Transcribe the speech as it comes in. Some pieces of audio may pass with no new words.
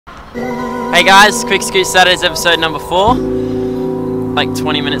Hey guys, Quick Scoot Saturdays episode number 4. Like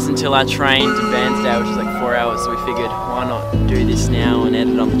 20 minutes until our train to Bairnsdale, which is like 4 hours, so we figured why not do this now and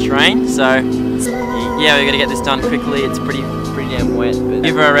edit on the train. So yeah, we're gonna get this done quickly. It's pretty damn wet, but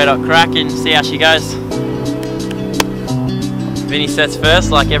give her a red hot crack and see how she goes. Vinny sets first,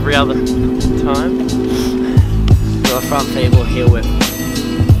 like every other time. Got a front feeble heel whip.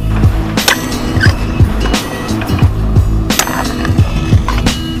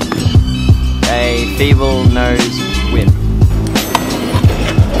 A feeble nose whip.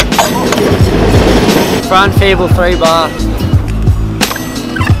 Front feeble 3 bar.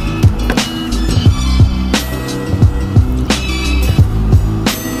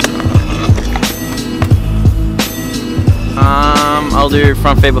 I'll do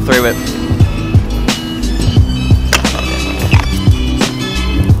front feeble 3 whip.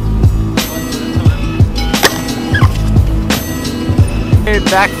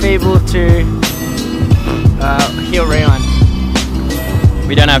 Back feeble to heel rewind.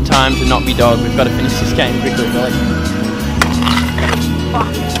 We don't have time to not be dog. We've got to finish this game quickly, guys.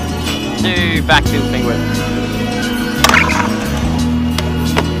 Do back feeble finger whip.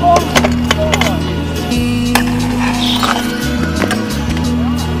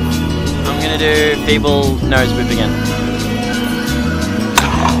 I'm gonna do feeble nose whip again.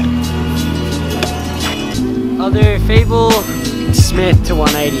 I'll do feeble Smith to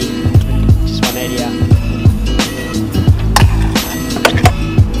 180. Just 180 out.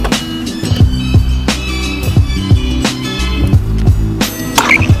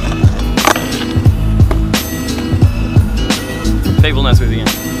 Feeble nose whip again.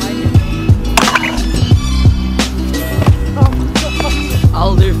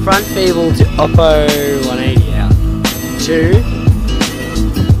 I'll do front feeble to Oppo 180 out. 2,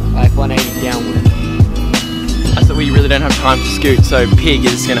 like 180 downward. That's that we really don't have time to scoot, so pig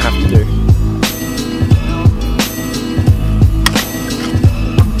is gonna have to do.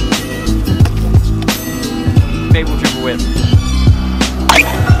 Feeble triple whip.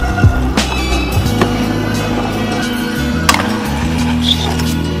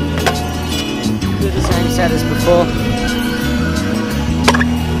 Do the same set as before.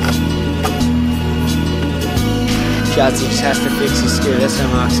 Judzy just has to fix his scooter, so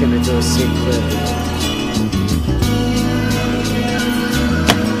Mark's going to do a sick clip.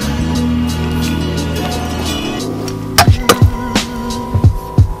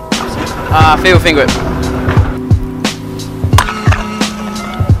 Feeble finger whip.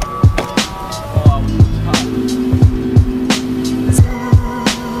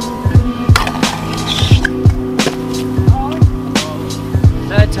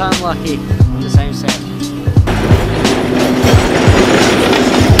 Third time lucky on the same set.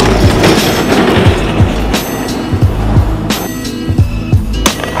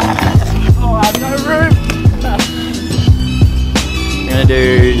 I'm gonna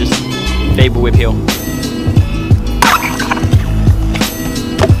do just feeble whip heel.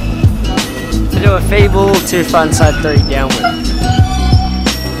 Do a feeble to front side 3 downward.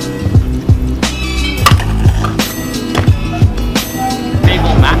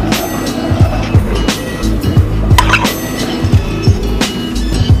 Feeble max.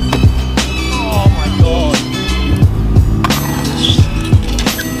 Oh my god.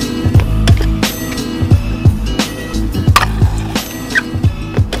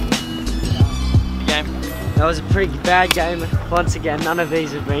 That was a pretty bad game. Once again, none of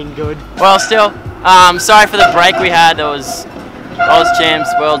these have been good. Well, still, sorry for the break we had. There was Oz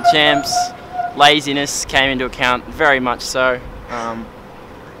champs, world champs, laziness came into account, very much so.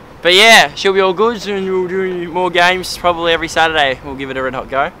 But yeah, she'll be all good, and we'll do more games probably every Saturday. We'll give it a red hot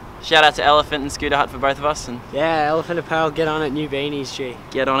go. Shout out to Elephant and Scooter Hut for both of us, and Yeah, Elephant Apparel, get on it, new beanies, G.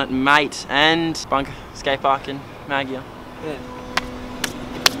 get on it, mate. And Bunker Skate Park and Maggia. Yeah.